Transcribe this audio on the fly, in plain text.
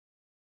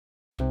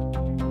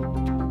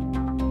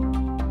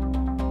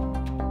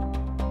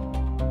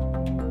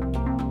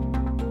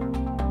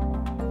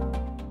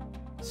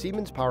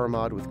Siemens Power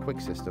Mod with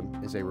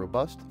QuickSystem is a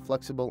robust,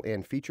 flexible,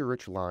 and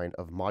feature-rich line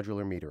of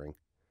modular metering.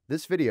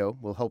 This video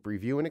will help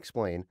review and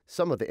explain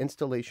some of the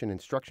installation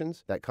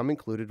instructions that come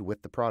included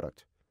with the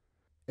product.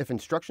 If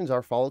instructions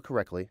are followed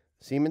correctly,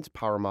 Siemens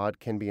Power Mod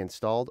can be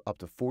installed up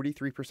to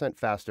 43%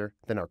 faster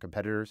than our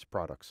competitors'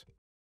 products.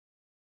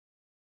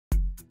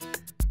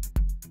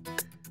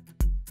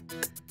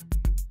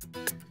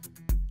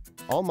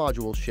 All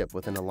modules ship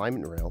with an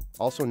alignment rail,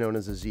 also known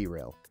as a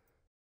Z-rail.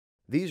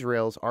 These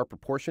rails are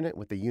proportionate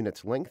with the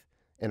unit's length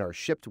and are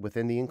shipped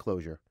within the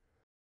enclosure.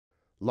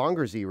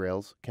 Longer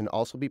Z-rails can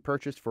also be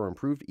purchased for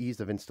improved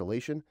ease of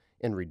installation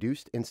and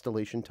reduced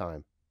installation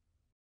time.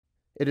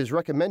 It is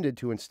recommended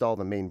to install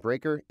the main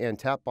breaker and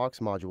tap box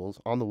modules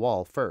on the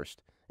wall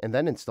first, and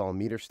then install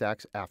meter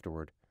stacks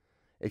afterward.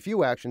 A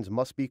few actions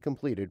must be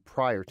completed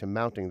prior to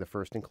mounting the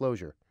first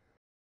enclosure.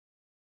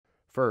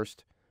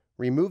 First,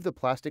 remove the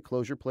plastic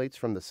closure plates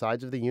from the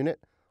sides of the unit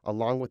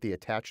along with the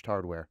attached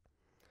hardware.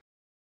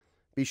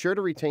 Be sure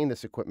to retain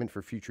this equipment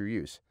for future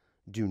use.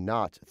 Do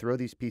not throw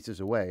these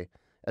pieces away,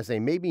 as they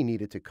may be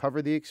needed to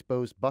cover the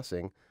exposed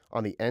bussing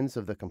on the ends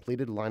of the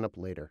completed lineup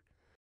later.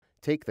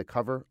 Take the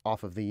cover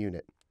off of the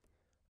unit.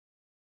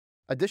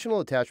 Additional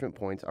attachment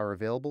points are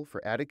available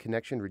for added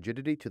connection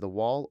rigidity to the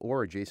wall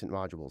or adjacent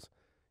modules.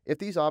 If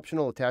these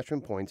optional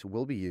attachment points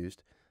will be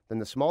used, then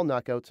the small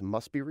knockouts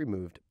must be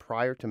removed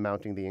prior to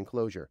mounting the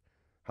enclosure.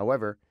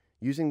 However,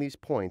 using these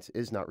points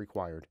is not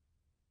required.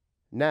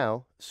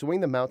 Now, swing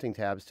the mounting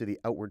tabs to the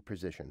outward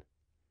position.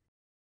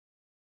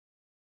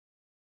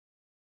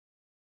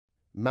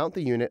 Mount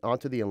the unit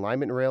onto the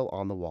alignment rail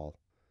on the wall.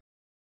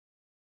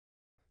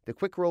 The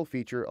quick roll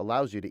feature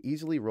allows you to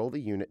easily roll the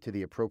unit to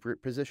the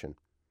appropriate position.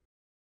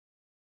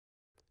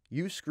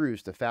 Use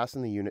screws to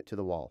fasten the unit to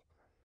the wall.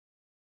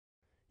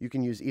 You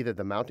can use either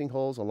the mounting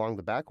holes along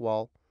the back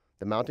wall,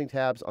 the mounting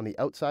tabs on the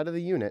outside of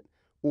the unit,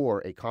 or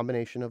a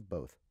combination of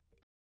both.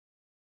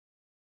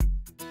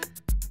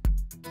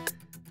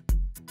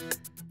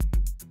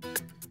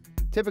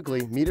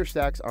 Typically, meter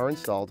stacks are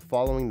installed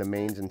following the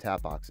mains and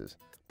tap boxes,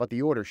 but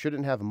the order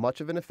shouldn't have much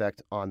of an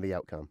effect on the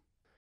outcome.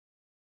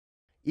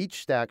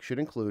 Each stack should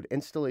include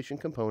installation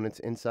components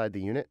inside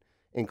the unit,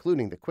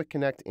 including the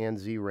QuickConnect and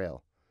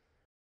Z-rail.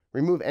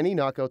 Remove any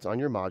knockouts on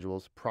your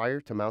modules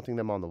prior to mounting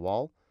them on the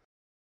wall.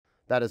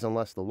 That is,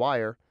 unless the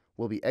wire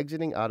will be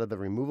exiting out of the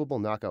removable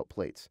knockout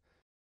plates,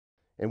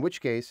 in which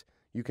case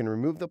you can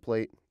remove the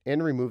plate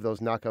and remove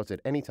those knockouts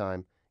at any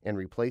time and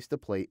replace the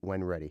plate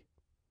when ready.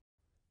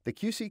 The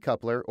QC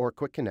coupler or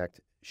QuickConnect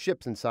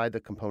ships inside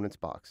the components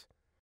box.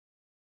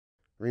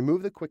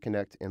 Remove the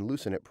QuickConnect and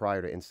loosen it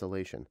prior to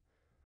installation.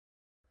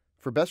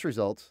 For best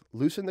results,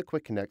 loosen the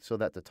QuickConnect so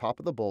that the top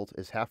of the bolt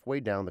is halfway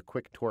down the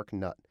QuickTorque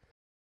nut.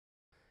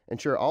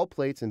 Ensure all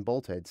plates and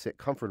bolt heads sit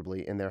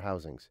comfortably in their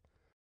housings.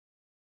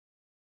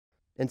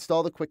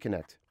 Install the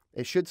QuickConnect.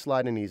 It should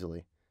slide in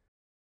easily.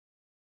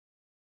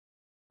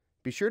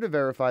 Be sure to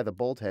verify the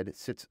bolt head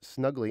sits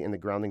snugly in the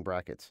grounding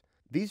brackets.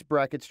 These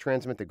brackets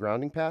transmit the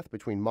grounding path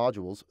between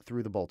modules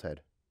through the bolt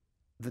head.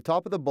 The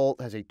top of the bolt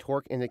has a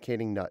torque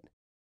indicating nut.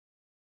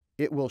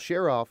 It will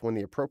shear off when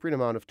the appropriate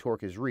amount of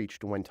torque is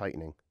reached when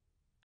tightening.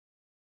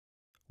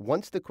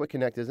 Once the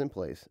QuickConnect is in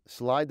place,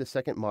 slide the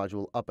second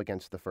module up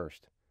against the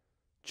first.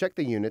 Check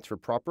the units for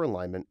proper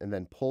alignment and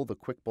then pull the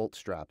QuickBolt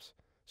straps,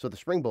 so the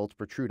spring bolts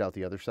protrude out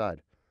the other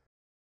side.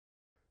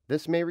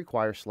 This may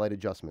require slight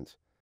adjustments.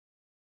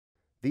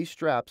 These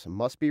straps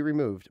must be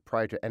removed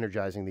prior to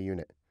energizing the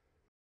unit.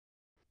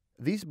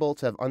 These bolts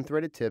have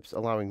unthreaded tips,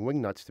 allowing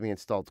wing nuts to be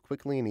installed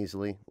quickly and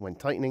easily when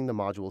tightening the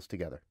modules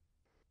together.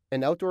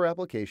 In outdoor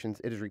applications,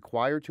 it is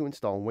required to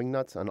install wing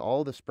nuts on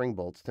all of the spring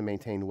bolts to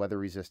maintain weather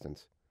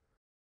resistance.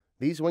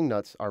 These wing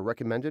nuts are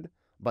recommended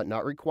but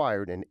not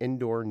required in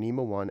indoor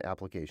NEMA 1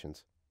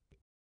 applications.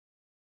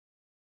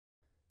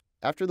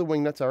 After the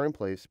wing nuts are in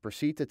place,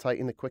 proceed to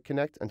tighten the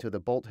QuickConnect until the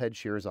bolt head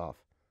shears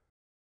off.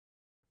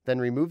 Then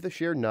remove the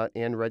sheared nut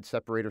and red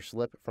separator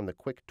slip from the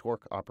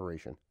QuickTorque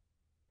operation.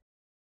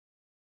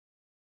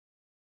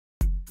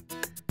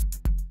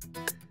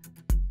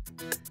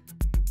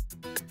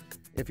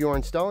 If you are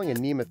installing a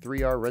NEMA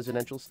 3R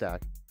residential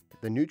stack,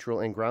 the neutral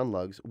and ground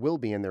lugs will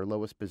be in their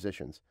lowest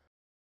positions,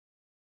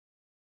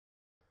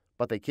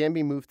 but they can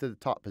be moved to the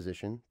top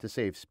position to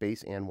save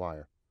space and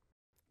wire.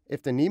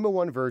 If the NEMA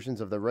 1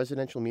 versions of the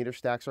residential meter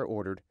stacks are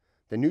ordered,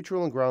 the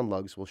neutral and ground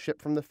lugs will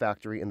ship from the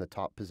factory in the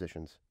top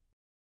positions.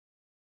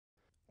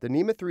 The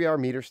NEMA 3R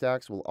meter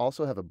stacks will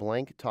also have a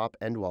blank top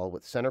end wall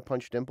with center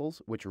punch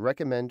dimples, which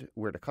recommend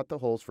where to cut the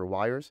holes for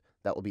wires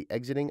that will be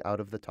exiting out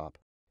of the top.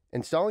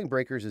 Installing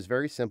breakers is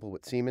very simple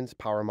with Siemens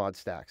Power Mod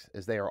stacks,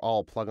 as they are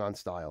all plug-on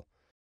style.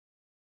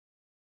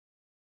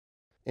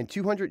 In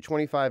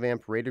 225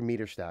 amp rated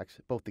meter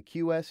stacks, both the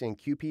QS and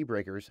QP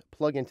breakers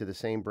plug into the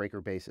same breaker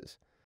bases.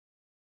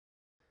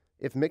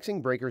 If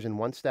mixing breakers in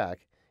one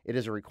stack, it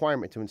is a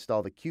requirement to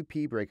install the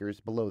QP breakers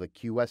below the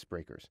QS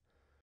breakers.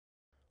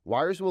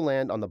 Wires will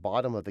land on the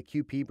bottom of the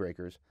QP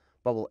breakers,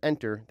 but will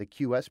enter the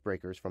QS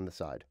breakers from the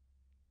side.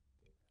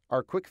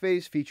 Our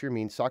QuickPhase feature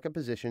means socket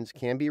positions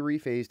can be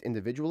rephased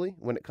individually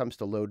when it comes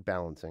to load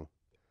balancing.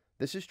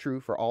 This is true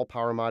for all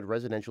Power Mod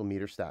residential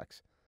meter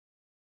stacks.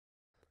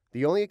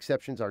 The only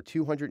exceptions are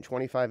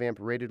 225 amp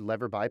rated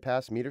lever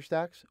bypass meter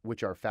stacks,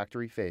 which are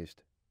factory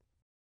phased.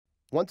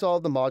 Once all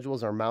of the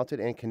modules are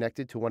mounted and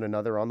connected to one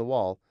another on the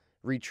wall,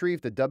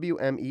 retrieve the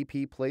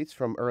WMEP plates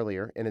from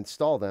earlier and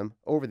install them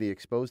over the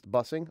exposed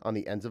bussing on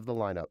the ends of the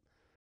lineup.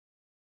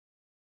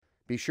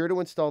 Be sure to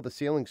install the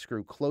sealing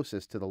screw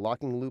closest to the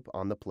locking loop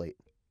on the plate.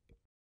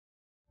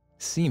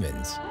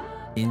 Siemens,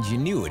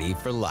 ingenuity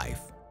for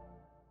life.